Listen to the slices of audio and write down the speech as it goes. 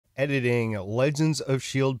editing Legends of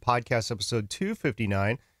S.H.I.E.L.D. podcast episode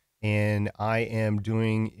 259, and I am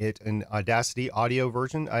doing it in Audacity audio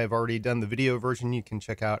version. I have already done the video version. You can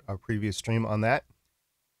check out our previous stream on that.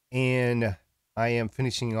 And I am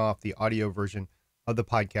finishing off the audio version of the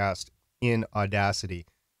podcast in Audacity.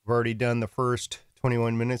 I've already done the first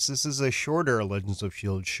 21 minutes. This is a shorter Legends of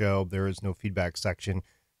S.H.I.E.L.D. show. There is no feedback section,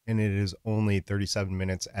 and it is only 37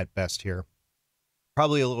 minutes at best here.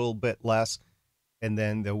 Probably a little bit less, and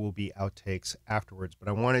then there will be outtakes afterwards. But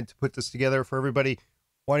I wanted to put this together for everybody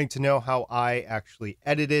wanting to know how I actually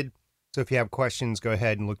edited. So if you have questions, go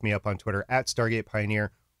ahead and look me up on Twitter at Stargate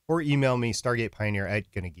Pioneer or email me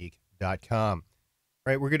stargatepioneer@gonnageek.com. All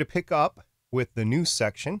right, we're going to pick up with the news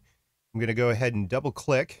section. I'm going to go ahead and double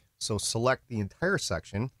click. So select the entire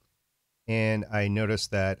section. And I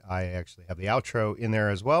noticed that I actually have the outro in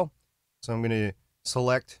there as well. So I'm going to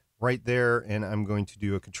select right there, and I'm going to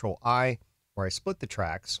do a Control I where I split the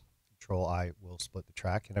tracks. Control I will split the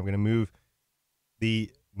track, and I'm going to move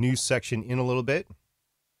the news section in a little bit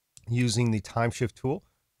using the time shift tool.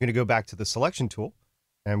 I'm going to go back to the selection tool,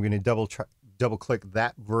 and I'm going to double click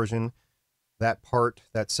that version, that part,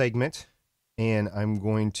 that segment, and I'm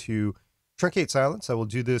going to truncate silence. I will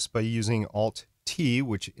do this by using Alt T,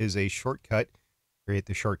 which is a shortcut. Create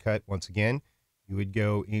the shortcut once again. You would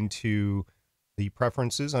go into the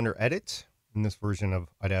preferences under edit in this version of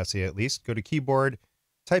Audacity, at least. Go to keyboard,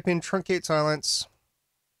 type in truncate silence,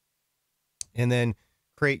 and then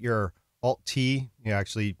create your Alt T. You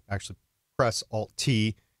actually press Alt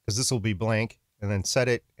T because this will be blank, and then set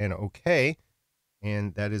it and OK.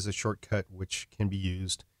 And that is a shortcut which can be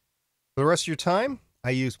used for the rest of your time. I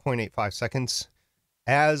use 0.85 seconds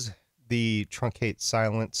as the truncate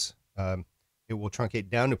silence. It will truncate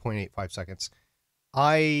down to 0.85 seconds.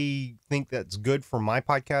 I think that's good for my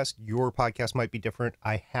podcast. Your podcast might be different.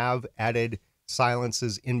 I have added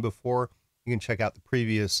silences in before. You can check out the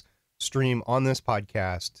previous stream on this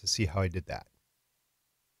podcast to see how I did that.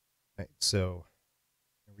 All right, so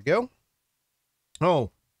there we go.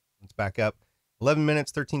 Oh, let's back up. 11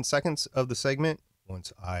 minutes, 13 seconds of the segment.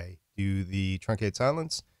 Once I do the truncate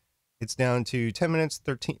silence, it's down to 10 minutes,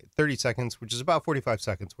 30 seconds, which is about 45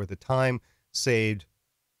 seconds worth of time saved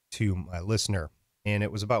to my listener. And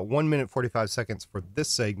it was about 1 minute, 45 seconds for this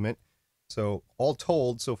segment. So all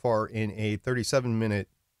told, so far in a 37-minute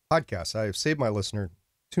podcast, I have saved my listener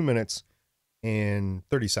 2 minutes and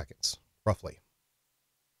 30 seconds, roughly.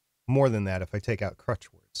 More than that if I take out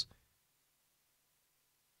crutch words.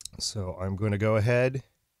 So I'm going to go ahead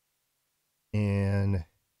and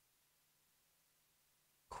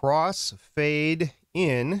cross fade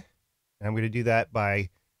in. And I'm going to do that by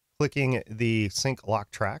clicking the sync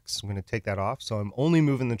lock tracks. I'm going to take that off. So I'm only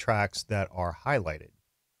moving the tracks that are highlighted,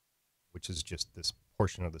 which is just this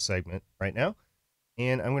portion of the segment right now.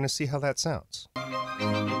 And I'm going to see how that sounds.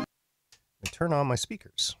 I turn on my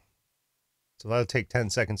speakers. So that'll take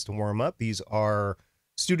 10 seconds to warm up. These are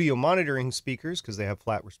studio monitoring speakers because they have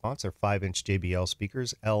flat response. They're 5-inch JBL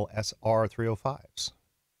speakers, LSR 305s.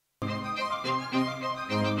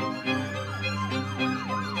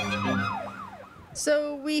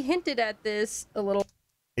 So we hinted at this a little.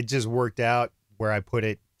 It just worked out where I put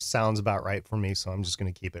it. Sounds about right for me, so I'm just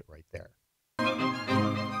going to keep it right there.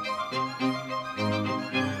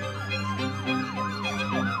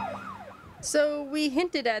 So we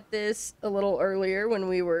hinted at this a little earlier when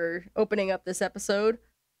we were opening up this episode.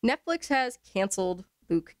 Netflix has canceled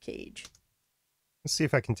Luke Cage. Let's see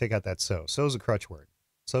if I can take out that so. So is a crutch word.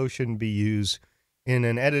 So shouldn't be used in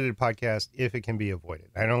an edited podcast if it can be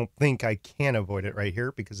avoided. I don't think I can avoid it right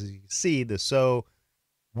here because as you can see, the so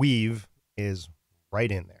weave is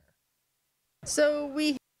right in there. So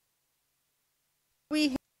we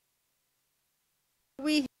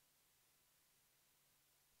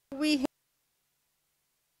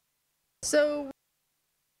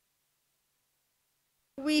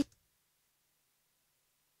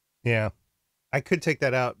Yeah, I could take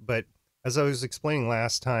that out, but as I was explaining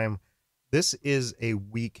last time, this is a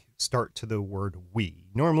weak start to the word we.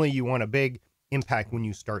 Normally you want a big impact when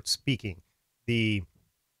you start speaking. The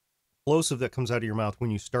plosive that comes out of your mouth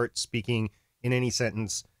when you start speaking in any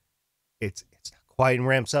sentence, it's not quiet and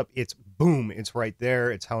ramps up. It's boom. It's right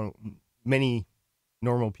there. It's how many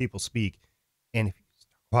normal people speak. And if you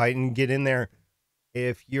start quiet and get in there,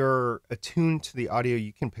 if you're attuned to the audio,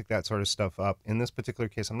 you can pick that sort of stuff up. In this particular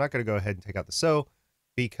case, I'm not going to go ahead and take out the so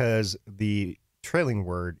because the trailing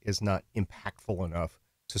word is not impactful enough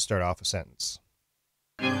to start off a sentence.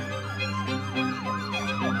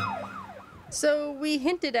 So we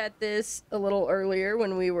hinted at this a little earlier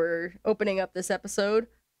when we were opening up this episode.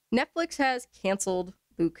 Netflix has canceled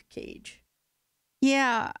Luke Cage.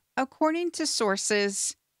 Yeah, According to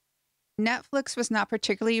sources, Netflix was not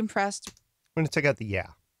particularly impressed. I'm going to take out the yeah.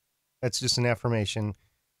 That's just an affirmation.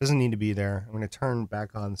 Doesn't need to be there. I'm going to turn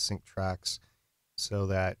back on sync tracks so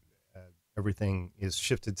that everything is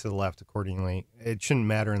shifted to the left accordingly. It shouldn't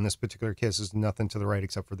matter in this particular case. There's nothing to the right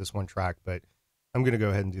except for this one track, but I'm going to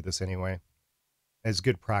go ahead and do this anyway. As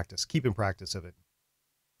good practice. Keep in practice of it.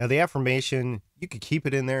 Now, the affirmation, you could keep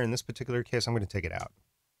it in there. In this particular case, I'm going to take it out.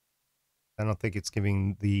 I don't think it's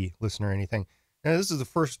giving the listener anything. Now, this is the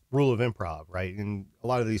first rule of improv, right? And a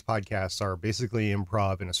lot of these podcasts are basically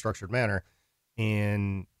improv in a structured manner.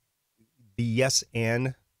 And the yes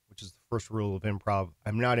and, which is the first rule of improv,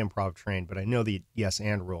 I'm not improv trained, but I know the yes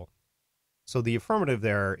and rule. So the affirmative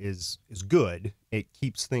there is good. It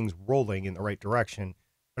keeps things rolling in the right direction,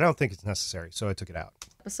 but I don't think it's necessary, so I took it out.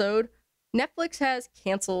 Episode, Netflix has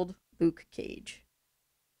canceled Luke Cage.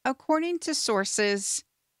 According to sources,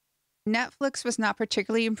 Netflix was not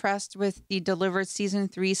particularly impressed with the delivered season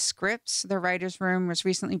 3 scripts. The writer's room was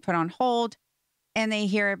recently put on hold, and they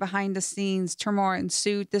hear a behind-the-scenes turmoil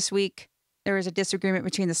ensued this week. There was a disagreement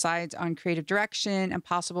between the sides on creative direction and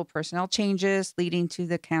possible personnel changes leading to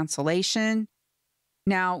the cancellation.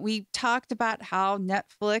 Now, we talked about how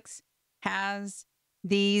Netflix has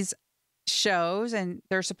these shows and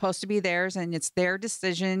they're supposed to be theirs, and it's their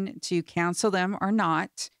decision to cancel them or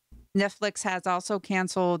not. Netflix has also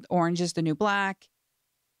canceled Orange is the New Black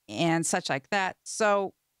and such like that.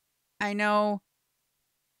 So I know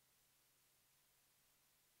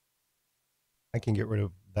I can get rid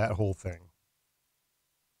of that whole thing.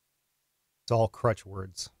 It's all crutch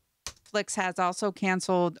words. Netflix has also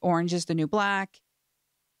canceled Orange is the New Black.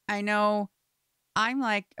 I know I'm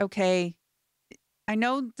like, okay, I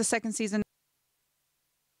know the second season.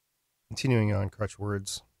 Continuing on crutch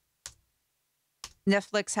words.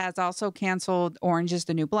 Netflix has also canceled Orange is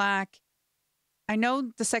the New Black. I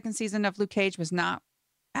know the second season of Luke Cage was not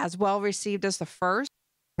as well received as the first.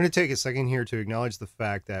 I'm going to take a second here to acknowledge the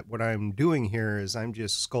fact that what I'm doing here is I'm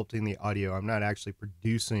just sculpting the audio. I'm not actually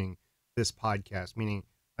producing this podcast, meaning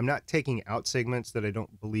I'm not taking out segments that I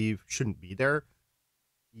don't believe shouldn't be there.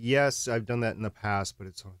 Yes, I've done that in the past, but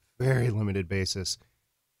it's on a very limited basis.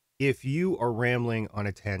 If you are rambling on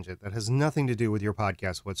a tangent that has nothing to do with your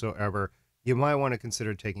podcast whatsoever, you might want to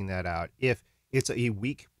consider taking that out. If it's a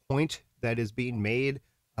weak point that is being made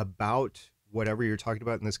about whatever you're talking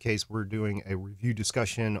about, in this case, we're doing a review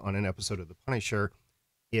discussion on an episode of The Punisher.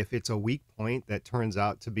 If it's a weak point that turns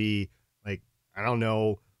out to be like, I don't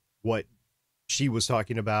know what she was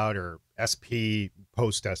talking about or SP,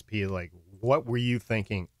 post SP, like what were you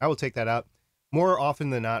thinking? I will take that out. More often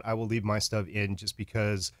than not, I will leave my stuff in just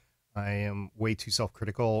because I am way too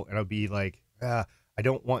self-critical and I'll be like, I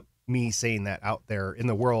don't want me saying that out there in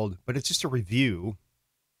the world, but it's just a review.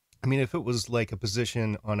 I mean, if it was like a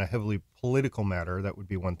position on a heavily political matter, that would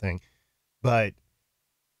be one thing, but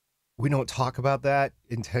we don't talk about that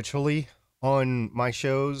intentionally on my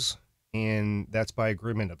shows, and that's by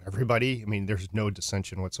agreement of everybody. I mean, there's no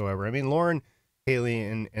dissension whatsoever. I mean, Lauren, Haley,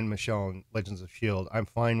 and Michelle in Legends of S.H.I.E.L.D., I'm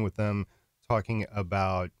fine with them talking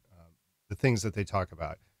about the things that they talk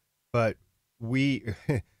about, but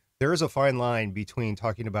there is a fine line between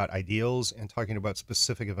talking about ideals and talking about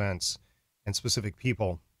specific events and specific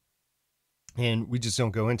people. And we just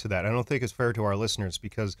don't go into that. I don't think it's fair to our listeners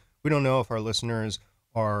because we don't know if our listeners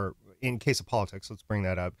are, in case of politics, let's bring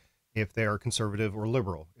that up, if they are conservative or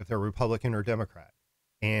liberal, if they're Republican or Democrat.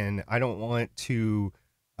 And I don't want to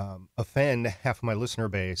offend half of my listener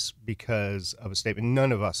base because of a statement.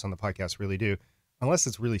 None of us on the podcast really do, unless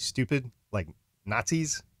it's really stupid, like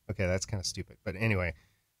Nazis. Okay, that's kind of stupid. But anyway,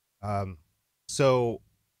 so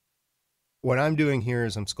what I'm doing here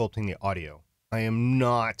is I'm sculpting the audio. I am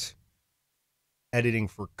not editing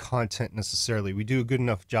for content necessarily. We do a good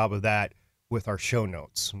enough job of that with our show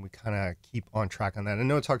notes, and we kind of keep on track on that. I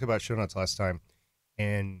know I talked about show notes last time,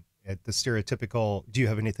 and at the stereotypical, do you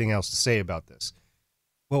have anything else to say about this?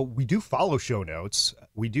 Well, we do follow show notes.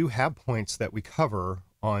 We do have points that we cover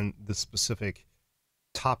on the specific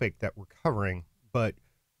topic that we're covering, but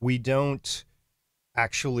we don't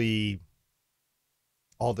actually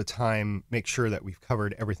all the time make sure that we've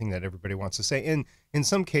covered everything that everybody wants to say. And in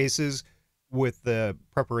some cases, with the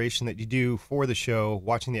preparation that you do for the show,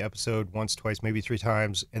 watching the episode once, twice, maybe 3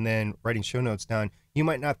 times, and then writing show notes down, you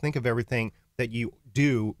might not think of everything that you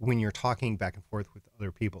do when you're talking back and forth with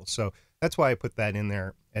other people. So that's why I put that in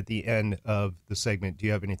there at the end of the segment. Do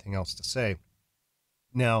you have anything else to say?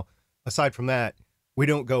 Now, aside from that, we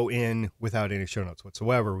don't go in without any show notes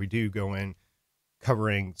whatsoever. We do go in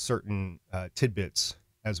covering certain tidbits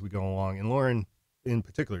as we go along. And Lauren, in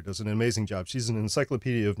particular, does an amazing job. She's an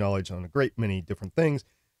encyclopedia of knowledge on a great many different things.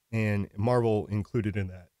 and Marvel included in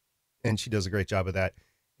that. And she does a great job of that.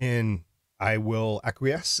 And I will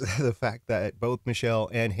acquiesce the fact that both Michelle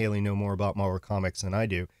and Haley know more about Marvel Comics than I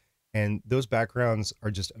do. And those backgrounds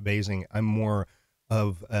are just amazing. I'm more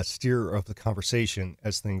of a steerer of the conversation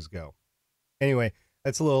as things go. Anyway,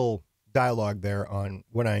 that's a little dialogue there on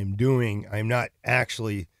what I'm doing. I'm not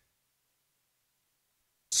actually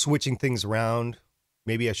switching things around.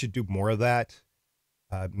 Maybe I should do more of that.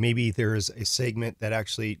 Maybe there's a segment that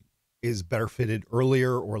actually is better fitted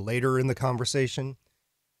earlier or later in the conversation.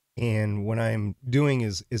 And what I'm doing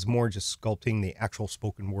is more just sculpting the actual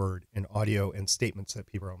spoken word and audio and statements that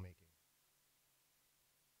people are making.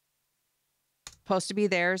 Supposed to be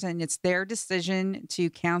theirs, and it's their decision to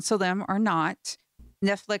cancel them or not.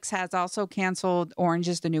 Netflix has also canceled Orange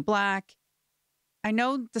is the New Black. I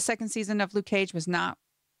know the second season of Luke Cage was not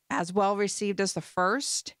as well received as the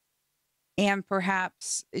first, and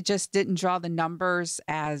perhaps it just didn't draw the numbers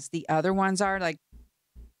as the other ones are. Like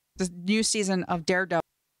the new season of Daredevil.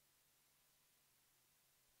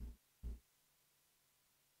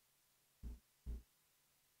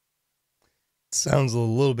 Sounds a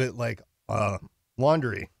little bit like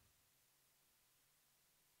laundry.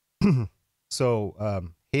 So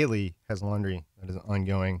Haley has laundry that is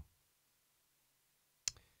ongoing.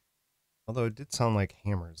 Although it did sound like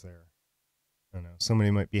hammers there. I don't know.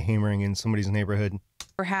 Somebody might be hammering in somebody's neighborhood.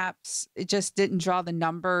 Perhaps it just didn't draw the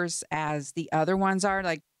numbers as the other ones are.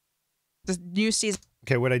 Like the new season.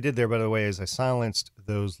 Okay, what I did there, by the way, is I silenced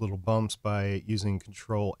those little bumps by using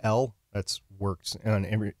Control L. That's worked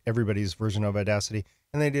on everybody's version of Audacity.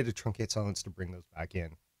 And they did a truncate silence to bring those back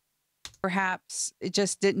in. Perhaps it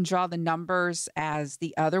just didn't draw the numbers as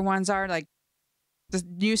the other ones are. Like the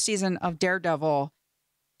new season of Daredevil,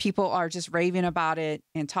 people are just raving about it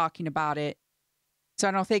and talking about it. So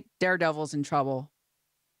I don't think Daredevil's in trouble.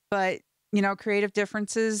 But, you know, creative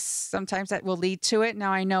differences, sometimes that will lead to it.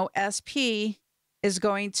 Now I know SP is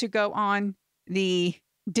going to go on the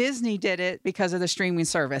Disney did it because of the streaming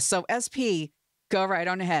service. So SP, go right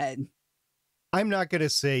on ahead. I'm not going to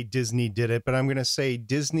say Disney did it, but I'm going to say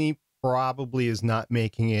Disney probably is not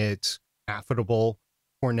making it profitable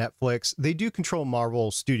for Netflix. They do control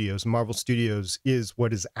Marvel Studios. Marvel Studios is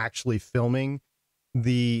what is actually filming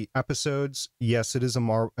the episodes. Yes, it is a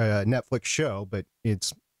Netflix show, but it's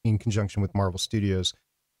in conjunction with Marvel Studios.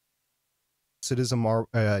 So it is a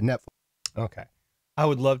Netflix. Okay. I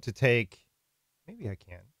would love to take, maybe I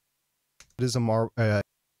can. It is a Marvel.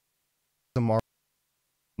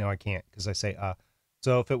 No, I can't because I say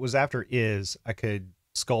So if it was after is, I could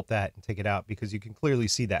sculpt that and take it out because you can clearly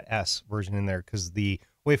see that S version in there because the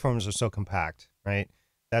waveforms are so compact, right?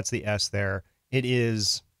 That's the S there. It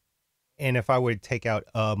is, and if I would take out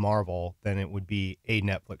a Marvel, then it would be a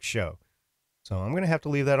Netflix show. So I'm going to have to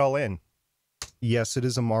leave that all in. Yes, it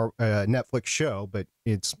is a Netflix show, but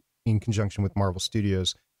it's in conjunction with Marvel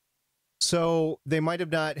Studios. So they might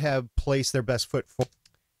have not have placed their best foot forward.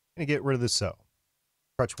 I'm going to get rid of the so.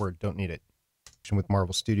 Crutch word, don't need it. With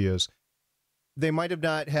Marvel Studios. They might have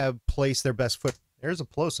not have placed their best foot. There's a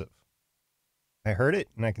plosive. I heard it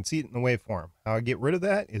and I can see it in the waveform. How I get rid of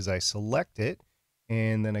that is I select it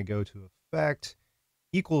and then I go to Effect,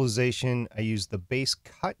 Equalization. I use the base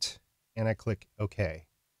cut and I click OK.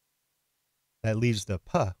 That leaves the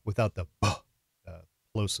P without the B, the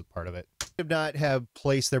plosive part of it. They have not have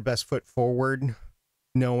placed their best foot forward,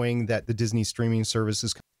 knowing that the Disney streaming service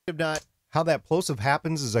is not. How that plosive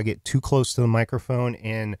happens is I get too close to the microphone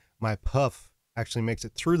and my puff actually makes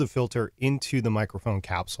it through the filter into the microphone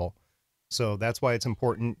capsule. So that's why it's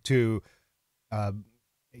important to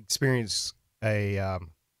experience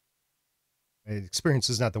experience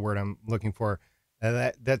is not the word I'm looking for.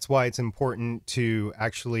 That's why it's important to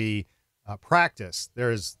actually practice.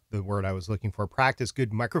 There's the word I was looking for. Practice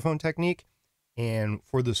good microphone technique. And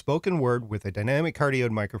for the spoken word with a dynamic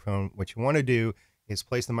cardioid microphone, what you want to do is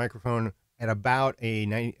place the microphone at about a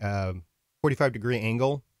 45-degree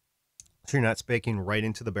angle, so you're not speaking right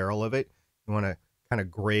into the barrel of it. You want to kind of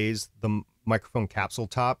graze the microphone capsule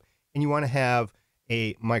top, and you want to have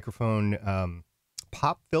a microphone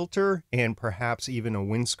pop filter and perhaps even a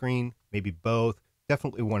windscreen, maybe both,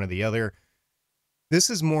 definitely one or the other. This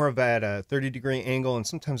is more of at a 30-degree angle, and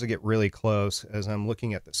sometimes I get really close as I'm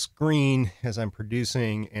looking at the screen as I'm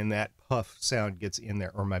producing, and that puff sound gets in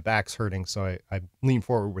there, or my back's hurting, so I lean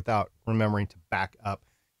forward without remembering to back up.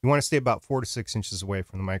 You want to stay about 4 to 6 inches away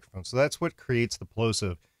from the microphone. So that's what creates the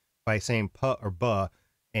plosive by saying puh or buh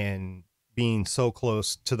and being so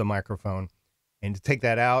close to the microphone. And to take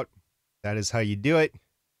that out, that is how you do it.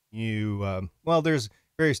 You, well, there's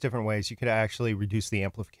various different ways. You could actually reduce the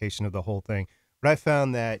amplification of the whole thing. But I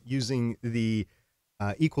found that using the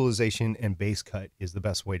equalization and base cut is the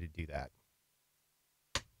best way to do that.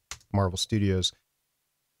 Marvel Studios,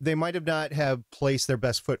 they might have not have placed their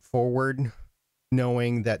best foot forward,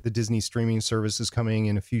 knowing that the Disney streaming service is coming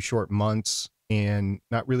in a few short months and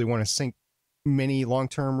not really want to sink many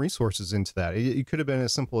long-term resources into that. It could have been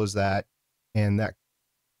as simple as that, and that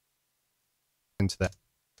into that.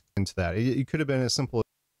 It could have been as simple as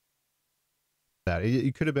that.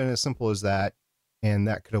 It could have been as simple as that, and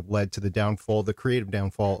that could have led to the downfall, the creative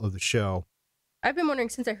downfall of the show. I've been wondering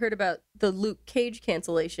since I heard about the Luke Cage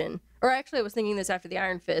cancellation, or actually I was thinking this after the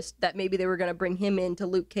Iron Fist, that maybe they were going to bring him into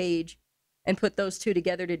Luke Cage and put those two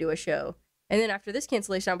together to do a show. And then after this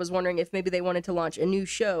cancellation, I was wondering if maybe they wanted to launch a new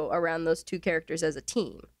show around those two characters as a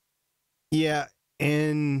team. Yeah,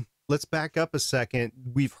 and let's back up a second.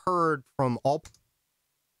 We've heard from all...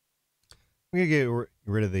 We're going to get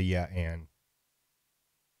rid of the yeah and. I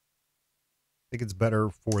think it's better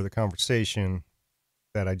for the conversation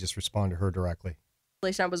that I just respond to her directly.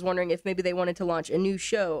 I was wondering if maybe they wanted to launch a new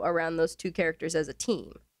show around those two characters as a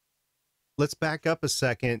team. Let's back up a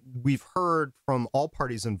second. We've heard from all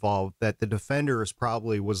parties involved that the Defenders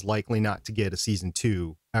probably was likely not to get a season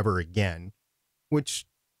 2 ever again, which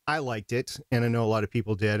I liked it, and I know a lot of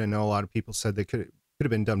people did. I know a lot of people said they could have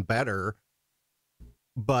been done better,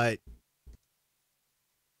 but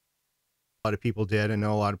a lot of people did. I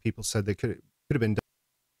know a lot of people said they could have been done.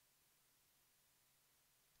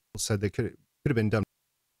 Said they could have been done.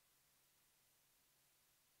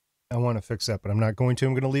 I want to fix that, but I'm not going to.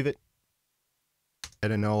 I'm going to leave it.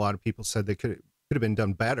 And I know a lot of people said they could have been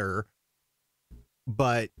done better,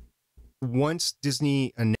 but once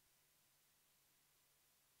Disney announced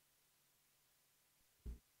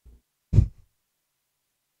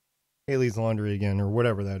Haley's Laundry again, or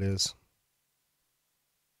whatever that is.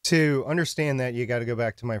 To understand that, you got to go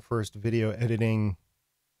back to my first video editing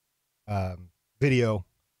video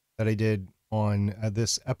that I did on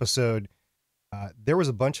this episode. There was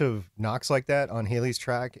a bunch of knocks like that on Haley's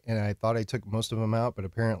track, and I thought I took most of them out, but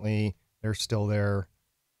apparently they're still there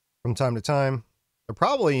from time to time. They're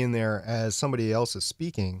probably in there as somebody else is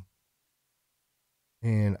speaking,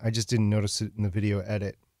 and I just didn't notice it in the video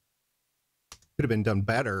edit. Could have been done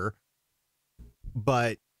better,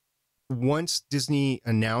 but once Disney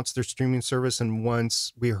announced their streaming service and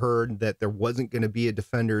once we heard that there wasn't going to be a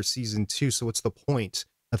Defenders season 2, so what's the point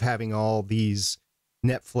of having all these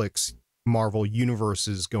Netflix Marvel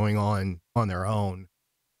universes going on their own?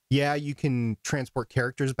 Yeah, you can transport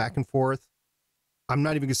characters back and forth. I'm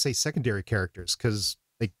not even going to say secondary characters, because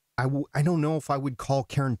like I don't know if I would call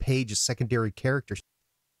Karen Page a secondary character.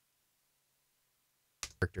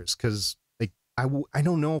 Because like I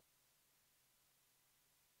don't know.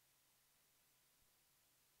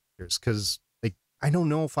 Because like I don't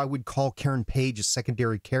know if I would call Karen Page a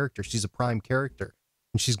secondary character. She's a prime character,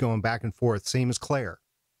 and she's going back and forth, same as Claire.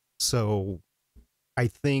 So I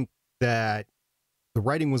think that the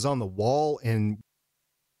writing was on the wall and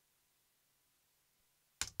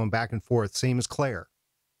going back and forth, same as Claire.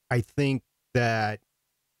 I think that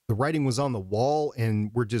the writing was on the wall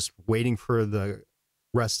and we're just waiting for the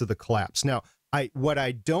rest of the collapse. Now,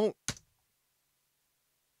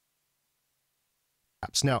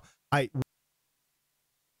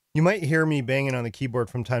 you might hear me banging on the keyboard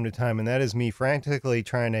from time to time, and that is me frantically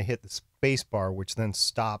trying to hit the space bar, which then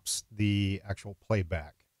stops the actual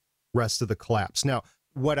playback. Rest of the collapse. Now,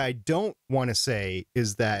 what I don't want to say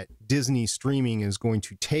is that Disney streaming is going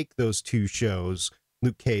to take those two shows,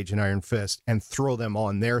 Luke Cage and Iron Fist, and throw them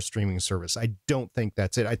on their streaming service. I don't think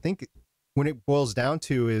that's it. I think when it boils down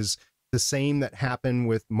to is the same that happened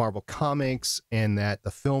with Marvel Comics, and that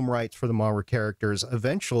the film rights for the Marvel characters,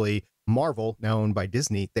 eventually Marvel, now owned by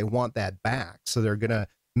Disney, they want that back. So they're going to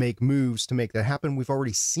make moves to make that happen. We've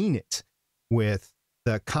already seen it with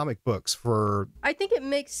the comic books for... I think it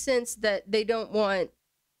makes sense that they don't want,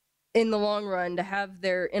 in the long run, to have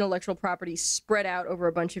their intellectual property spread out over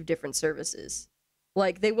a bunch of different services.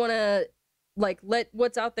 Like, they want to, like, let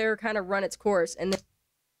what's out there kind of run its course. And then...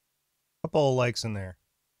 Couple of likes in there.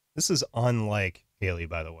 This is unlike Haley,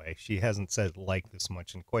 by the way. She hasn't said like this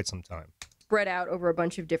much in quite some time. Spread out over a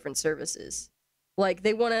bunch of different services. Like,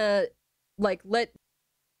 they want to, like, let...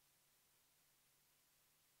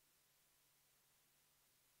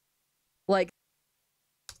 Like...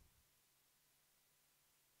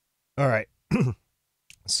 All right.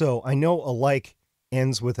 So I know a like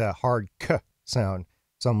ends with a hard k sound.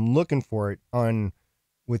 So I'm looking for it on,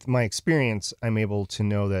 with my experience, I'm able to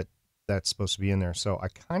know that that's supposed to be in there. So I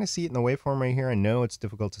kind of see it in the waveform right here. I know it's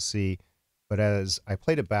difficult to see, but as I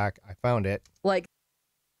played it back, I found it. Like,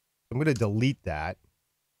 I'm going to delete that.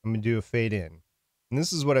 I'm going to do a fade in. And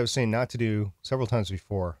this is what I was saying not to do several times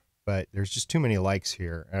before, but there's just too many likes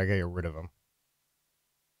here, and I gotta get rid of them.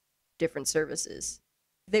 Different services.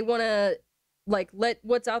 They want to like let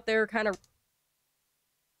what's out there kind of.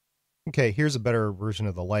 Okay, here's a better version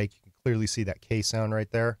of the like. You can clearly see that K sound right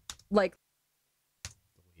there. Like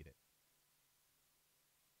Delete it.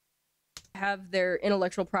 have their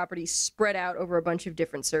intellectual property spread out over a bunch of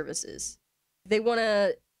different services. They want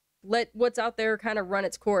to let what's out there kind of run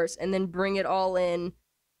its course and then bring it all in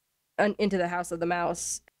into the house of the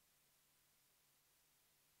mouse.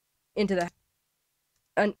 Into the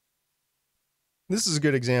This is a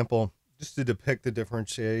good example just to depict the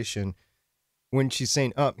differentiation. When she's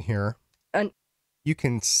saying up here, you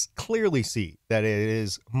can clearly see that it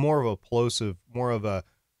is more of a plosive, more of a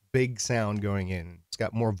big sound going in. It's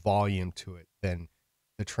got more volume to it than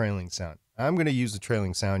the trailing sound. I'm going to use the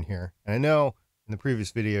trailing sound here. And I know in the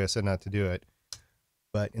previous video I said not to do it,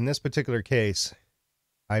 but in this particular case,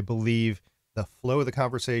 I believe the flow of the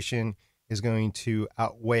conversation is going to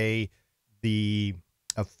outweigh the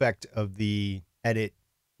effect of the edit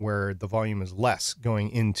where the volume is less going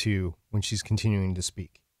into when she's continuing to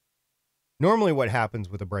speak. Normally what happens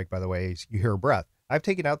with a break, by the way, is you hear a breath. I've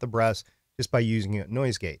taken out the breaths just by using a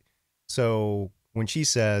noise gate. So when she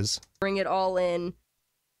says, bring it all in,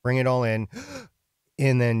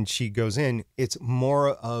 and then she goes in, it's more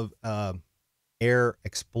of air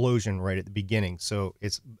explosion right at the beginning. So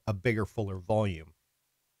it's a bigger, fuller volume.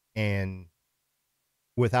 And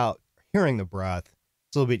without hearing the breath,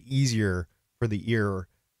 it's a little bit easier for the ear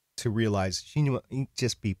to realize she might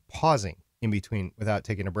just be pausing in between without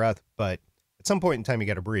taking a breath. But at some point in time, you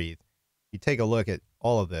got to breathe. You take a look at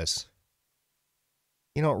all of this,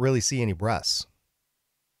 you don't really see any breaths.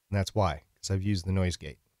 And that's why, because I've used the noise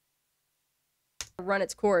gate. Run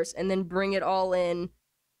its course and then bring it all in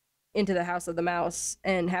into the house of the mouse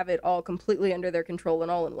and have it all completely under their control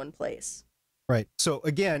and all in one place. Right. So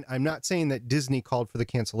again, I'm not saying that Disney called for the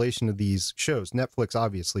cancellation of these shows. Netflix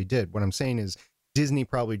obviously did. What I'm saying is Disney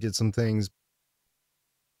probably did some things.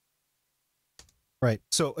 Right.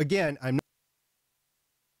 So again, I'm not.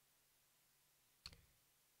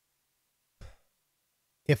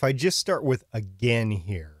 If I just start with again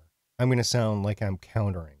here, I'm going to sound like I'm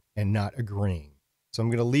countering and not agreeing. So I'm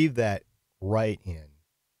going to leave that right in.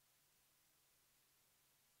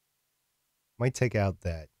 Might take out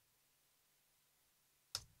that.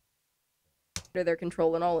 Under their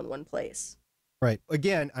control and all in one place. Right.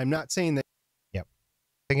 Again, I'm not saying that. Yep.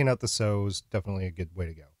 Taking out the so's definitely a good way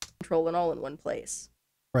to go. Control and all in one place.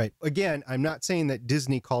 Right. Again, I'm not saying that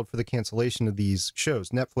Disney called for the cancellation of these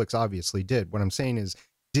shows. Netflix obviously did. What I'm saying is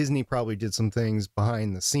Disney probably did some things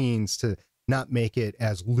behind the scenes to not make it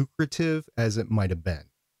as lucrative as it might have been.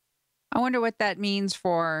 I wonder what that means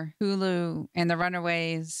for Hulu and the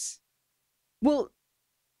Runaways. Well,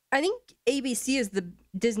 I think ABC is the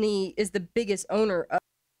Disney is the biggest owner of.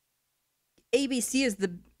 ABC is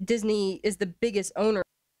the Disney is the biggest owner.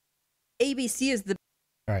 ABC is the.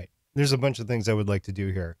 All right. There's a bunch of things I would like to do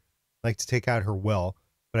here. I'd like to take out her well,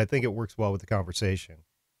 but I think it works well with the conversation.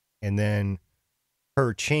 And then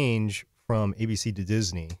her change from ABC to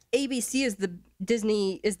Disney. ABC is the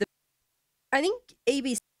Disney is the. I think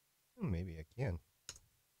ABC. Maybe I can.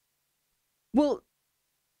 Well,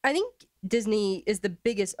 I think Disney is the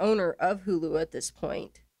biggest owner of Hulu at this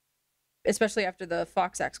point, especially after the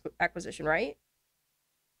Fox acquisition, right?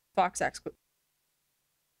 Fox the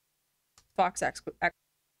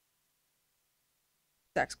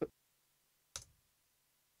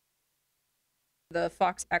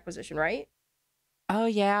Fox acquisition, right? Oh,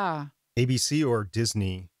 yeah. ABC or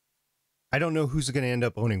Disney. I don't know who's going to end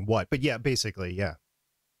up owning what, but yeah, basically, yeah.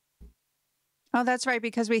 Oh, that's right,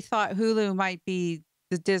 because we thought Hulu might be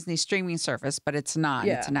the Disney streaming service, but it's not.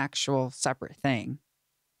 Yeah. It's an actual separate thing,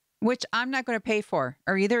 which I'm not going to pay for.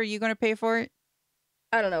 Or either are you going to pay for it?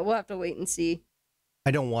 I don't know. We'll have to wait and see.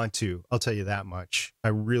 I don't want to. I'll tell you that much. I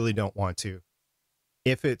really don't want to.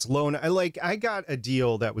 If it's low, I got a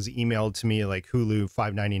deal that was emailed to me like Hulu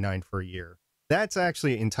 $5.99 for a year. That's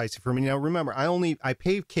actually enticing for me. Now, remember, I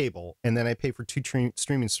pay cable and then I pay for two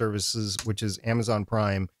streaming services, which is Amazon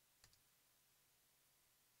Prime.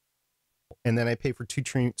 And then I pay for two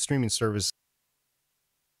streaming services.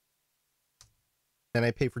 Then I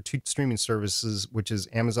pay for two streaming services, which is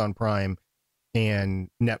Amazon Prime and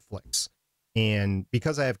Netflix. And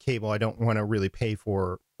because I have cable, I don't want to really pay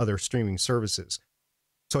for other streaming services.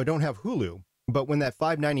 So I don't have Hulu. But when that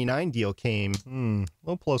 $5.99 deal came, a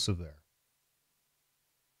little plosive there.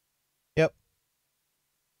 Yep.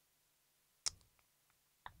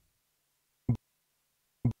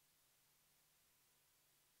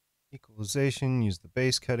 Equalization, use the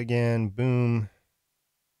base cut again, boom.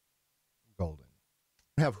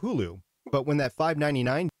 have Hulu, but when that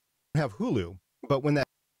 $5.99 have Hulu, but when that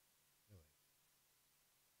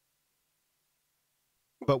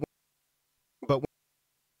but but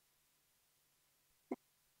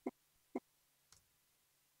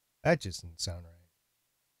that just didn't sound right.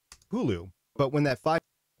 Hulu, but when that that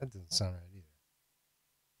doesn't sound right either.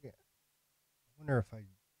 Yeah, I wonder if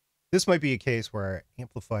this might be a case where I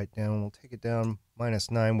amplify it down. We'll take it down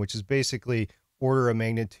 -9, which is basically order of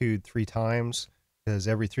magnitude 3 times, because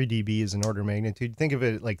every 3 dB is an order of magnitude. Think of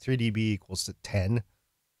it like 3 dB equals to 10.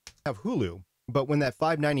 Have Hulu, but when that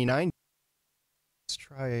 $5.99, let's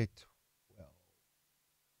try 12.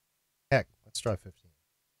 Heck, let's try 15.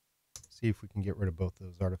 See if we can get rid of both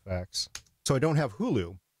those artifacts. So I don't have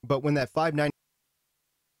Hulu, but when that $5.99,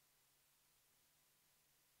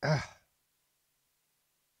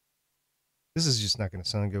 this is just not going to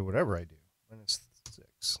sound good whatever I do.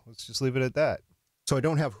 -6. Let's just leave it at that. So I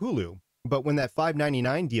don't have Hulu, but when that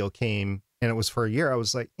 $5.99 deal came and it was for a year, I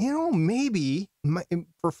was like, maybe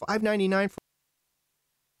for $5.99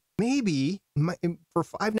 for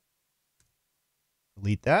 $5.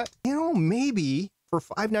 Delete that. Maybe for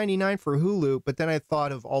 $5.99 for Hulu, but then I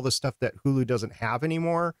thought of all the stuff that Hulu doesn't have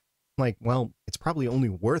anymore. I'm like, well, it's probably only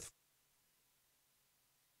worth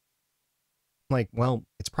 $5.99. Like, well,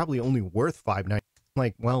 it's probably only worth $5.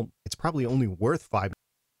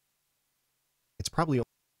 It's probably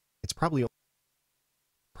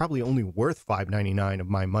only worth $5.99 of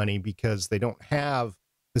my money, because they don't have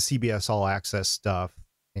the CBS All Access stuff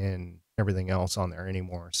and everything else on there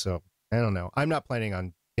anymore. So I don't know. I'm not planning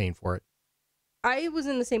on paying for it. I was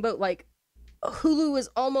in the same boat. Like, Hulu is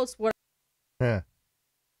almost what. Yeah.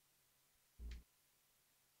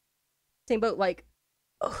 Same boat. Like,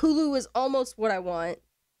 Hulu is almost what I want.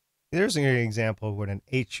 There's an example of what an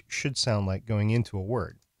H should sound like going into a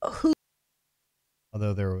word.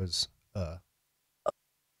 Although there was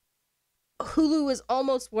Hulu is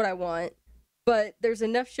almost what I want, but there's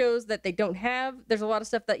enough shows that they don't have. There's a lot of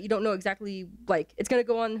stuff that you don't know exactly, like, it's going to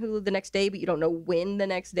go on Hulu the next day, but you don't know when the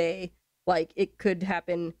next day. Like, it could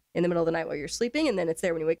happen in the middle of the night while you're sleeping, and then it's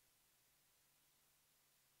there when you wake up.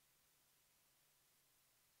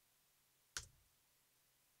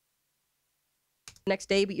 Next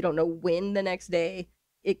day, but you don't know when the next day.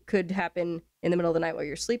 It could happen in the middle of the night while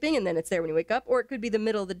you're sleeping, and then it's there when you wake up, or it could be the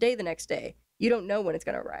middle of the day the next day. You don't know when it's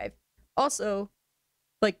going to arrive. Also,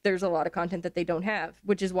 like, there's a lot of content that they don't have,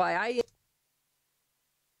 which is why I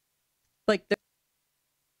like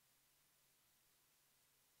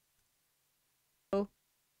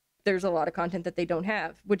there's a lot of content that they don't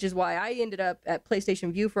have, which is why I ended up at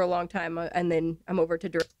PlayStation View for a long time, and then I'm over to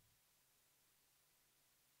Direct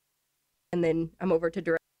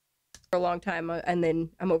for a long time, and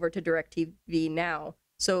then I'm over to DirecTV now.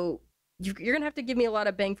 So you're gonna have to give me a lot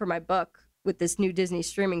of bang for my buck with this new Disney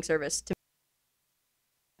streaming service. To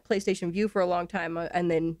PlayStation View for a long time,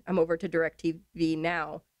 and then I'm over to DirecTV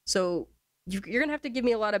now. So you're gonna have to give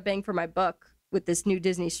me a lot of bang for my buck with this new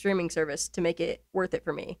Disney streaming service to make it worth it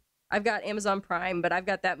for me. I've got Amazon Prime, but I've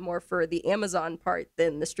got that more for the Amazon part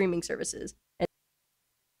than the streaming services. And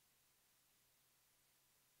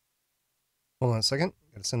hold on a second.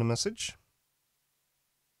 Gotta send a message.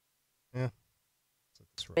 Yeah.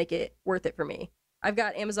 make it worth it for me. I've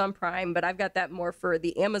got Amazon Prime, but I've got that more for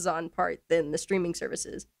the Amazon part than the streaming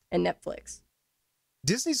services and Netflix.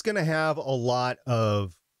 Disney's going to have a lot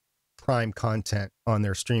of Prime content on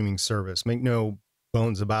their streaming service. Make no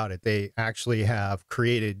bones about it. They actually have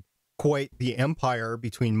created quite the empire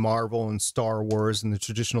between Marvel and Star Wars and the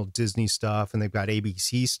traditional Disney stuff, and they've got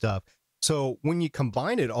ABC stuff. So when you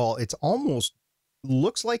combine it all, it's almost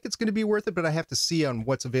looks like it's going to be worth it, but I have to see on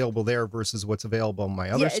what's available there versus what's available on my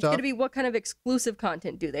other stuff. It's going to be what kind of exclusive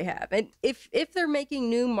content do they have? And if they're making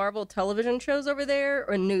new Marvel television shows over there,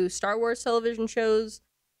 or new Star Wars television shows,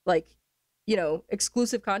 like, you know,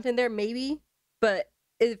 exclusive content there, maybe. But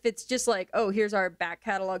if it's just like, oh, here's our back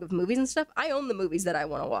catalog of movies and stuff, I own the movies that I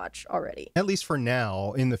want to watch already. At least for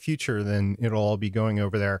now. In the future, then it'll all be going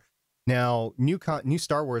over there. Now, new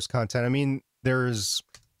Star Wars content. I mean, there's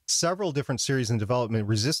several different series in development.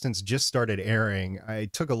 Resistance just started airing. I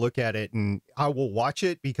took a look at it, and I will watch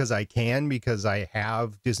it because I can, because I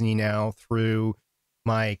have Disney now through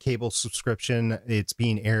my cable subscription. It's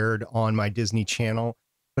being aired on my Disney Channel.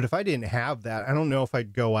 But if I didn't have that, I don't know if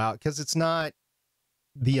I'd go out, because it's not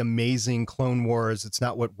the amazing Clone Wars. It's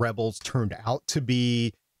not what Rebels turned out to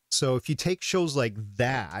be. So if you take shows like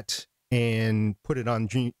that and put it on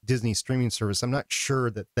Disney streaming service, I'm not sure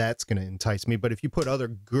that that's going to entice me. But if you put other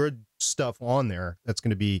good stuff on there, that's going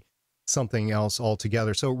to be something else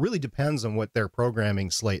altogether. So it really depends on what their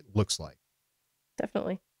programming slate looks like.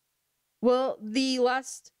 Definitely. Well, the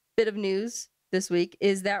last bit of news this week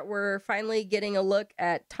is that we're finally getting a look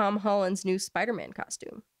at Tom Holland's new Spider-Man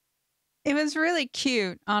costume. It was really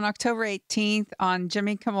cute. On October 18th on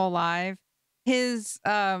Jimmy Kimmel Live, his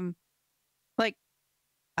co-host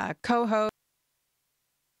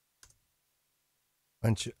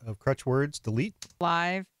Bunch of crutch words. Delete.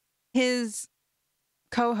 live, his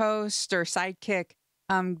co-host or sidekick,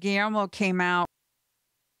 Guillermo came out.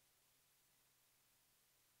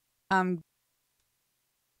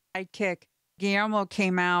 Sidekick Guillermo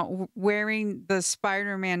came out wearing the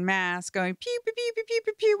Spider-Man mask, going pew pew pew pew pew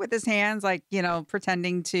pew pew with his hands, like,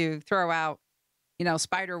 pretending to throw out,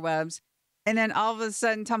 spider webs. And then all of a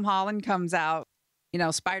sudden, Tom Holland comes out,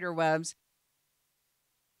 spider webs,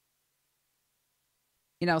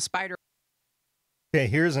 spider. Okay,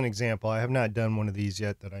 here's an example. I have not done one of these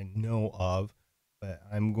yet that I know of, but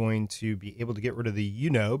I'm going to be able to get rid of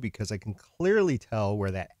the because I can clearly tell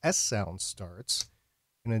where that S sound starts.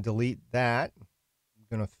 I'm going to delete that. I'm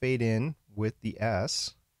going to fade in with the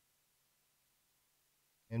S.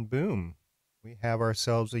 And boom, we have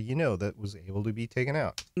ourselves a that was able to be taken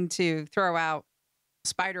out. To throw out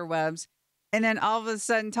spider webs. And then all of a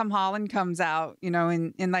sudden, Tom Holland comes out,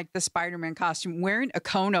 in like the Spider-Man costume, wearing a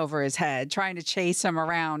cone over his head, trying to chase him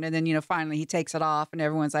around. And then, finally he takes it off and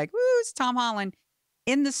everyone's like, woo, it's Tom Holland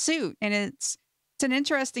in the suit. And it's an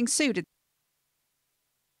interesting suit.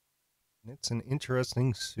 It's an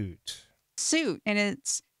interesting suit. And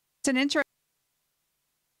it's an interesting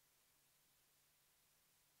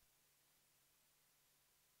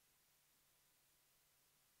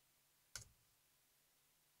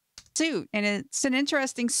suit. And it's an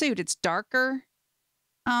interesting suit. It's darker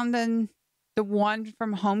than the one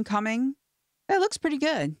from Homecoming. It looks pretty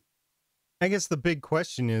good. I guess the big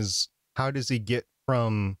question is, how does he get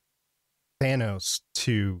from Thanos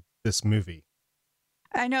to this movie?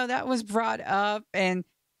 I know that was brought up, and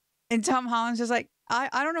Tom Holland's just like, I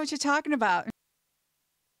don't know what you're talking about.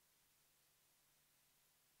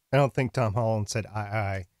 I don't think Tom Holland said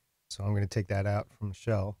I, so I'm going to take that out from the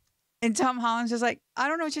show. And Tom Holland's just like, I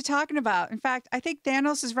don't know what you're talking about. In fact, I think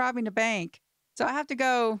Thanos is robbing a bank, so I have to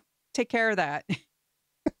go take care of that.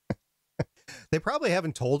 They probably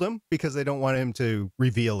haven't told him because they don't want him to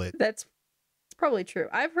reveal it. That's probably true.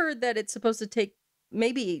 I've heard that it's supposed to take,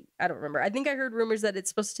 maybe, I don't remember. I think I heard rumors that it's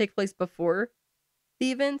supposed to take place before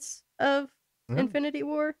the events of Infinity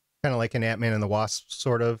War. Kind of like an Ant-Man and the Wasp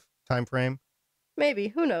sort of time frame. Maybe,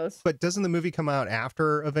 who knows? But doesn't the movie come out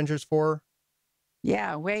after Avengers 4?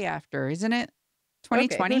 Yeah, way after, isn't it?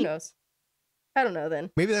 2020? Okay, who knows? I don't know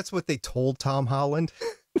then. Maybe that's what they told Tom Holland.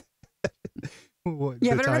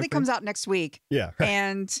 Yeah, but it really comes out next week. Yeah. Right.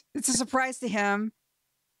 And it's a surprise to him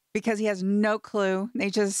because he has no clue. They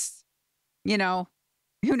just, who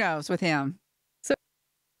knows with him. So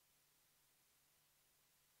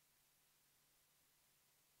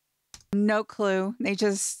no clue. They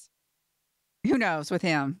just, who knows with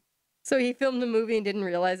him. So he filmed the movie and didn't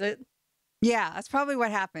realize it? Yeah, that's probably what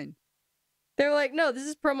happened. They're like, no, this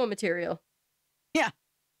is promo material. Yeah.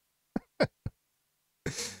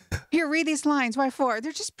 Here, read these lines. Why for?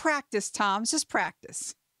 They're just practice, Tom. It's just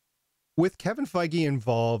practice. With Kevin Feige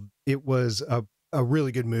involved, it was a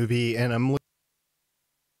really good movie, and I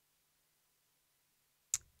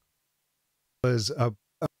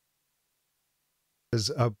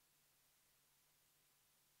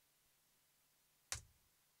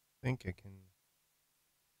think I can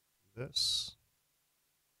do this.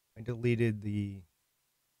 I deleted the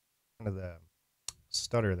kind of the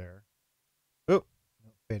stutter there. Oh,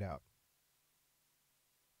 no, fade out.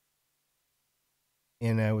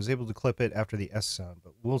 And I was able to clip it after the S sound,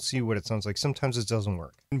 but we'll see what it sounds like. Sometimes it doesn't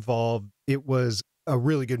work. Involved, it was a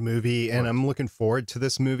really good movie, and I'm looking forward to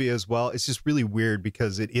this movie as well. It's just really weird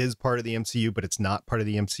because it is part of the MCU, but it's not part of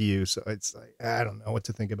the MCU. So it's like, I don't know what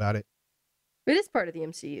to think about it. It is part of the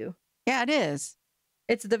MCU. Yeah, it is.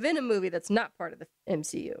 It's the Venom movie that's not part of the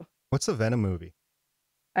MCU. What's the Venom movie?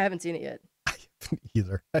 I haven't seen it yet. I haven't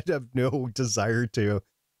either. I have no desire to.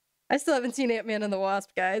 I still haven't seen Ant-Man and the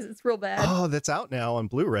Wasp, guys. It's real bad. Oh, that's out now on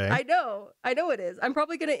Blu-ray. I know it is. I'm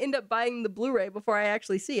probably going to end up buying the Blu-ray before I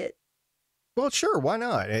actually see it. Well, sure, why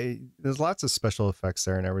not? There's lots of special effects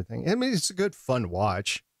there and everything. I mean, it's a good, fun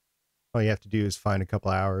watch. All you have to do is find a couple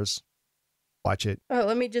hours, watch it. Oh,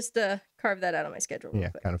 let me just carve that out on my schedule.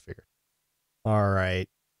 Yeah, kind of figured. All right.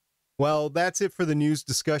 Well, that's it for the news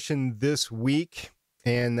discussion this week.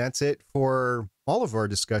 And that's it for all of our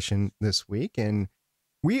discussion this week. And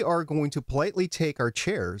we are going to politely take our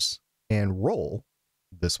chairs and roll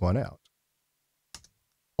this one out.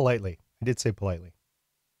 Politely. I did say politely.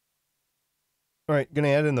 All right, going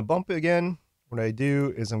to add in the bump again. what I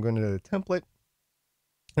do is I'm going to the template.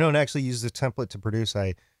 I don't actually use the template to produce.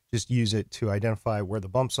 I just use it to identify where the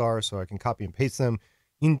bumps are so I can copy and paste them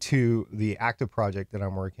into the active project that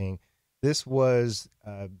I'm working. This was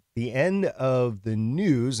the end of the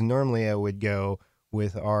news. Normally I would go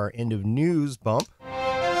with our end of news bump. But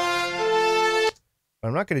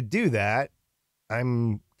I'm not going to do that.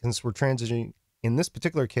 Since we're transitioning, in this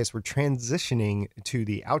particular case, we're transitioning to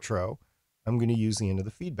the outro. I'm going to use the end of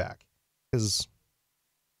the feedback because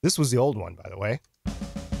this was the old one, by the way.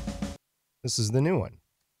 This is the new one.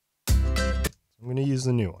 So I'm going to use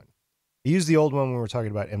the new one. I used the old one when we're talking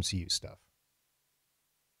about MCU stuff.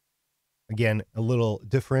 Again, a little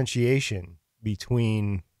differentiation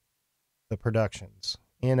between the productions.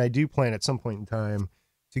 And I do plan at some point in time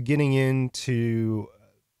to getting into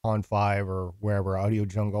Pond 5 or wherever, Audio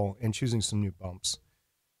Jungle, and choosing some new bumps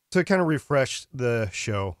to kind of refresh the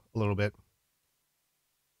show a little bit.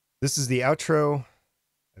 This is the outro.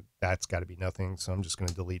 That's got to be nothing, so I'm just going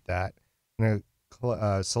to delete that. I'm going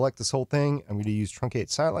to select this whole thing. I'm going to use truncate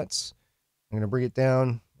silence. I'm going to bring it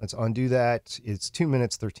down. Let's undo that. It's 2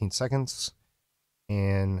 minutes, 13 seconds.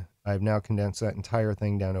 And I've now condensed that entire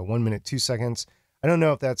thing down to 1 minute, 2 seconds. I don't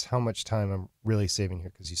know if that's how much time I'm really saving here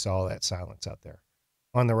because you saw all that silence out there.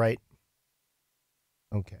 On the right.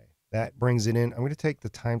 Okay, that brings it in. I'm going to take the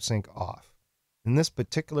time sync off. In this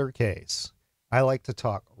particular case, I like to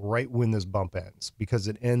talk right when this bump ends because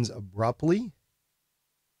it ends abruptly.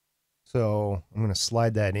 So I'm going to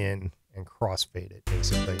slide that in and crossfade it,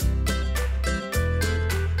 basically.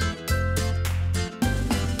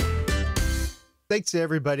 Thanks to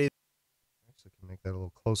everybody. Actually, can make that a little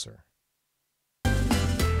closer.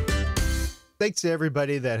 Thanks to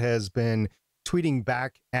everybody that has been tweeting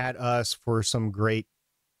back at us for some great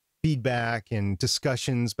feedback and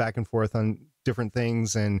discussions back and forth on different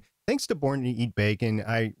things. And thanks to Born to Eat Bacon,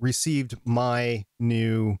 I received my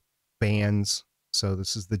new bands. So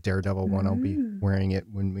this is the Daredevil one. I'll be wearing it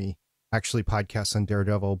when we actually podcast on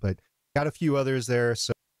Daredevil, but got a few others there.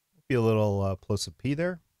 So be a little Plosive P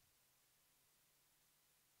there.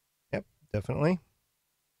 Yep, definitely.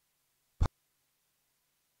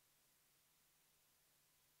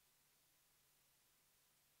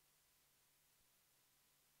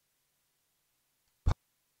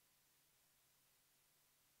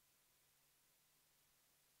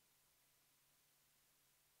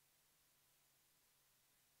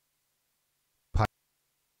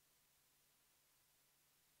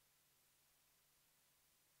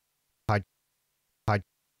 Pod, pod.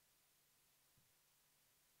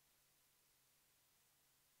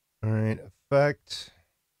 All right, effect.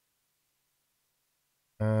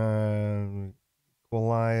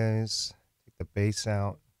 Equalize. Take the bass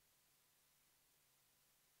out.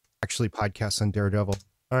 Actually, podcast on Daredevil.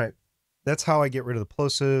 All right, that's how I get rid of the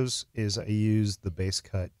plosives. Is I use the bass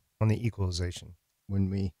cut on the equalization when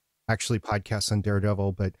we actually podcast on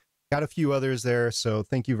Daredevil. But got a few others there, so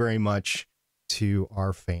thank you very much to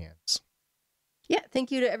our fans. Yeah,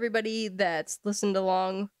 thank you to everybody that's listened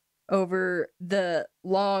along over the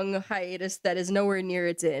long hiatus that is nowhere near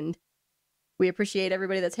its end. We appreciate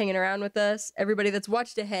everybody that's hanging around with us, everybody that's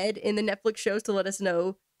watched ahead in the Netflix shows to let us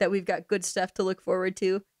know that we've got good stuff to look forward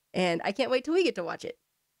to. And I can't wait till we get to watch it.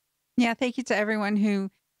 Yeah, thank you to everyone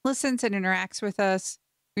who listens and interacts with us.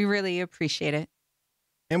 We really appreciate it.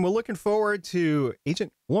 And we're looking forward to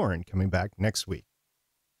Agent Lauren coming back next week.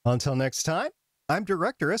 Until next time, I'm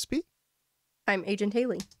Director SP. I'm Agent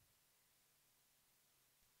Haley.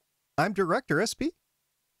 I'm Director SP.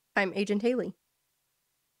 I'm Agent Haley.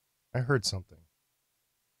 I heard something.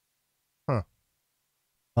 Huh.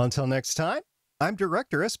 Until next time, I'm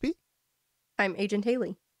Director SP. I'm Agent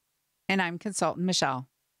Haley. And I'm Consultant Michelle.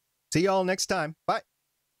 See y'all next time. Bye.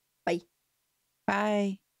 Bye.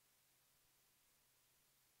 Bye.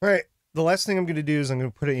 All right. The last thing I'm going to do is I'm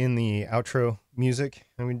going to put it in the outro music.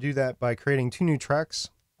 I'm going to do that by creating 2 new tracks.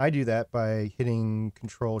 I do that by hitting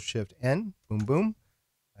Control-Shift-N. Boom, boom.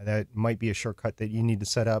 That might be a shortcut that you need to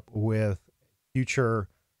set up with future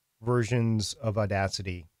versions of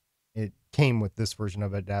Audacity. It came with this version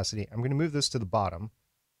of Audacity. I'm going to move this to the bottom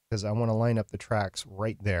because I want to line up the tracks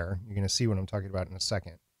right there. You're going to see what I'm talking about in a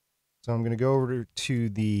second. So I'm going to go over to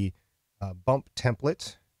the bump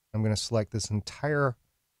template. I'm going to select this entire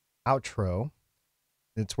outro.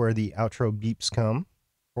 It's where the outro beeps come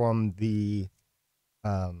from the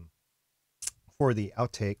for the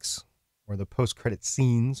outtakes or the post-credit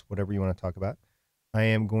scenes, whatever you want to talk about. I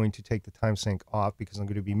am going to take the time sync off because I'm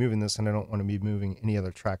going to be moving this and I don't want to be moving any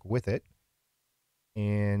other track with it.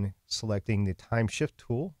 And selecting the time shift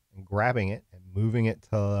tool and grabbing it and moving it to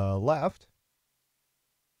the left.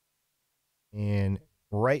 And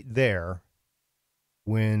right there,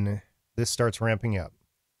 when this starts ramping up.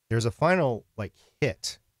 There's a final like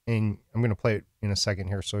hit, and I'm going to play it in a second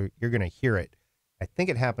here, so you're going to hear it. I think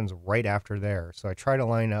it happens right after there. So I try to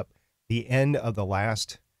line up the end of the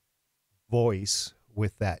last voice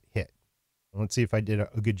with that hit. Let's see if I did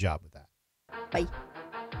a good job with that. Bye.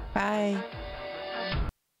 Bye.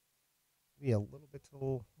 Maybe a little bit to the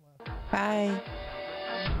left. Bye.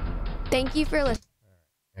 Thank you for listening.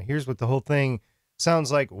 Now here's what the whole thing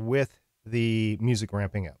sounds like with the music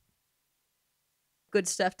ramping up. Good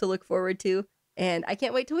stuff to look forward to, and I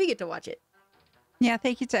can't wait till we get to watch it. Yeah,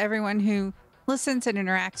 thank you to everyone who listens and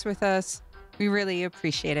interacts with us. We really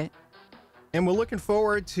appreciate it. And we're looking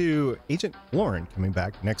forward to Agent Lauren coming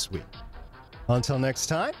back next week. Until next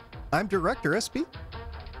time, I'm Director SB.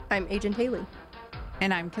 I'm Agent Haley.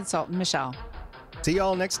 And I'm Consultant Michelle. See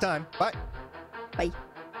y'all next time. Bye. Bye.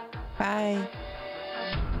 Bye.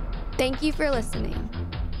 Thank you for listening.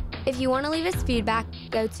 If you want to leave us feedback,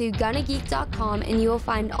 go to gonnageek.com and you will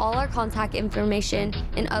find all our contact information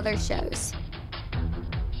and other shows.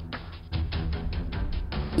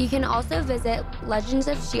 You can also visit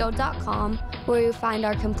legendsofshield.com where you'll find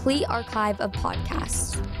our complete archive of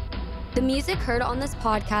podcasts. The music heard on this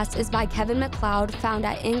podcast is by Kevin MacLeod, found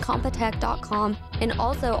at incompetech.com, and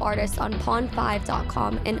also artists on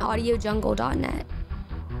pond5.com and audiojungle.net.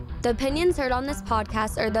 The opinions heard on this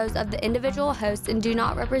podcast are those of the individual hosts and do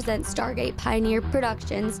not represent Stargate Pioneer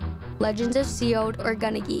Productions, Legends of S.H.I.E.L.D, or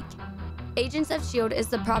Gonna Geek. Agents of S.H.I.E.L.D is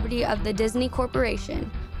the property of the Disney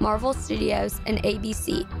Corporation, Marvel Studios, and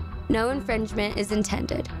ABC. No infringement is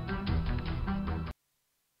intended.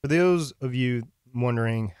 For those of you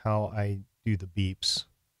wondering how I do the beeps,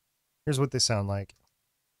 here's what they sound like.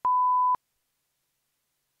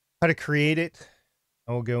 How to create it,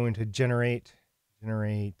 I will go into generate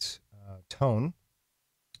tone.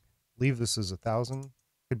 Leave this as 1,000,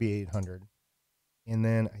 could be 800. And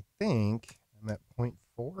then I think I'm at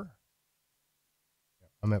 0.4.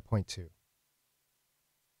 I'm at 0.2.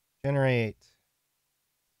 Generate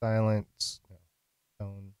silence, no,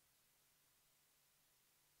 tone.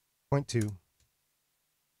 0.2.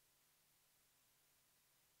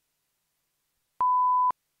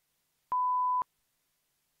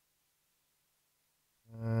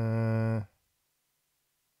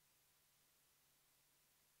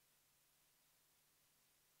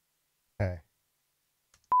 Okay.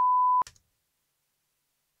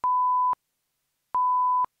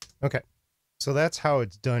 Okay. So that's how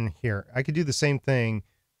it's done here. I could do the same thing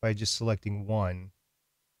by just selecting one.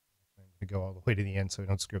 I'm going to go all the way to the end so I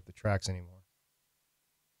don't screw up the tracks anymore.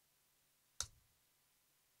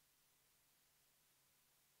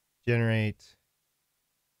 Generate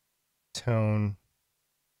tone.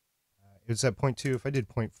 It was at 0.2. If I did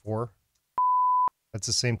 0.4, that's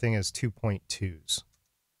the same thing as 2.2s.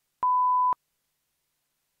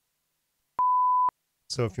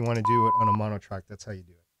 So if you want to do it on a mono track, that's how you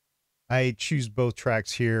do it. I choose both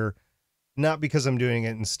tracks here, not because I'm doing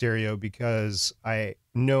it in stereo, because I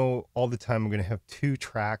know all the time I'm going to have two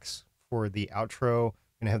tracks for the outro.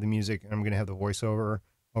 I'm going to have the music and I'm going to have the voiceover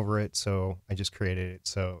over it. So I just created it.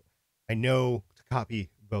 So I know to copy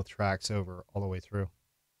both tracks over all the way through.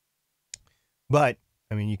 But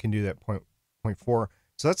I mean, you can do that 0.4.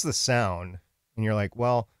 So that's the sound. And you're like,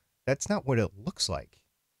 well, that's not what it looks like.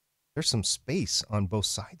 There's some space on both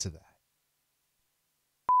sides of that.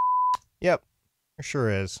 Yep, there sure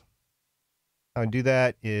is. How I do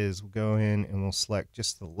that is we'll go in and we'll select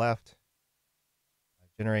just the left.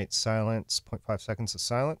 Generate silence, 0.5 seconds of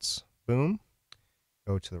silence. Boom.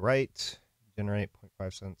 Go to the right. Generate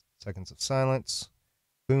 0.5 seconds of silence.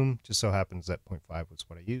 Boom. Just so happens that 0.5 was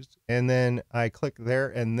what I used. And then I click there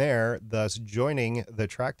and there, thus joining the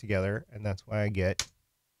track together. And that's why I get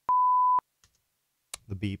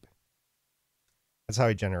the beep. That's how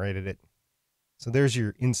I generated it. So there's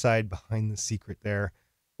your inside behind the secret there.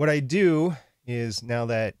 What I do is, now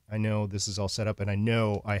that I know this is all set up and I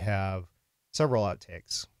know I have several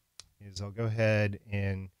outtakes, is I'll go ahead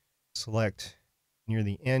and select near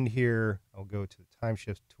the end here. I'll go to the time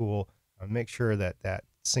shift tool. I'll make sure that that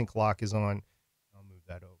sync lock is on. I'll move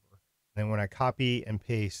that over. Then when I copy and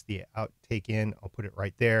paste the outtake in, I'll put it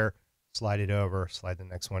right there, slide it over, slide the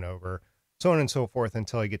next one over, so on and so forth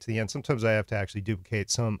until I get to the end. Sometimes I have to actually duplicate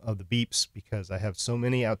some of the beeps because I have so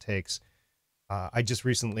many outtakes. I just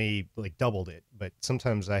recently doubled it, but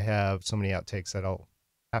sometimes I have so many outtakes that I'll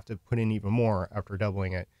have to put in even more after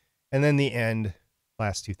doubling it. And then the end,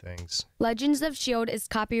 last two things. Legends of S.H.I.E.L.D is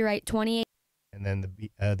copyright 28. And then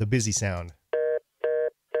the busy sound.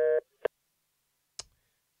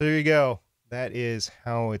 There you go. That is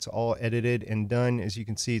how it's all edited and done. As you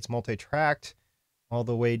can see, it's multi-tracked all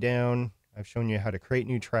the way down. I've shown you how to create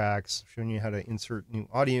new tracks. I've shown you how to insert new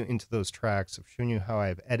audio into those tracks. I've shown you how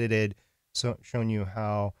I've edited, shown you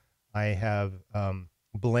how I have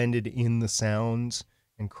blended in the sounds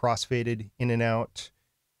and crossfaded in and out.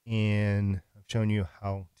 And I've shown you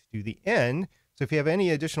how to do the end. So if you have any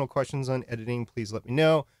additional questions on editing, please let me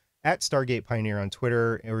know at Stargate Pioneer on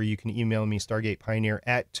Twitter, or you can email me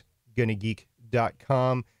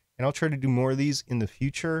stargatepioneer@gonnageek.com. And I'll try to do more of these in the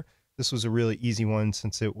future. This was a really easy one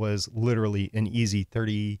since it was literally an easy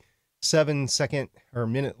 37-second or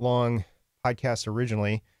minute long podcast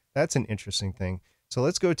originally. That's an interesting thing. So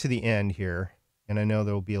let's go to the end here. And I know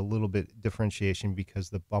there will be a little bit differentiation because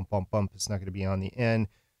the bump is not going to be on the end.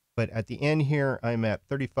 But at the end here, I'm at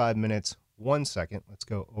 35 minutes, 1 second. Let's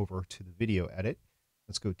go over to the video edit.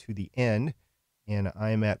 Let's go to the end. And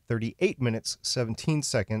I'm at 38 minutes, 17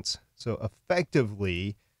 seconds. So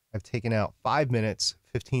effectively, I've taken out 5 minutes,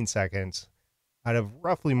 15 seconds out of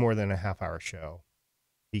roughly more than a half-hour show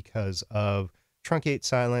because of truncate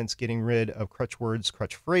silence, getting rid of crutch words,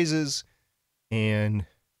 crutch phrases, and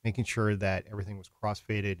making sure that everything was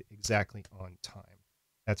crossfaded exactly on time.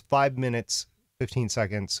 That's 5 minutes, 15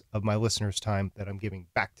 seconds of my listeners' time that I'm giving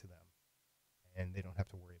back to them, and they don't have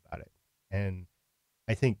to worry about it. And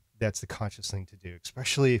I think that's the conscious thing to do,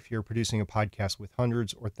 especially if you're producing a podcast with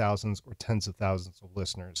hundreds or thousands or tens of thousands of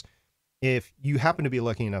listeners. If you happen to be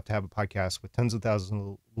lucky enough to have a podcast with tens of thousands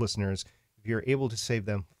of listeners, if you're able to save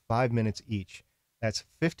them 5 minutes each, that's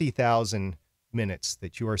 50,000 minutes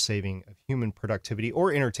that you are saving of human productivity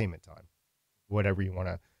or entertainment time, whatever you want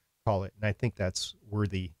to call it. And I think that's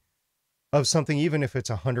worthy of something, even if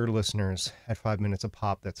it's 100 listeners at 5 minutes a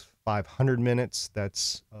pop. That's 500 minutes.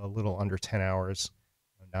 That's a little under 10 hours,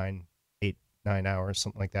 9 hours,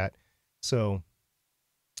 something like that. So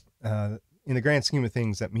in the grand scheme of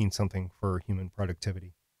things, that means something for human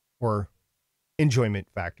productivity or enjoyment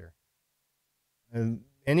factor.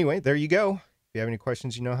 Anyway, there you go. If you have any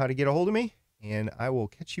questions, you know how to get a hold of me, and I will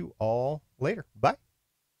catch you all later. Bye.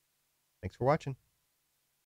 Thanks for watching.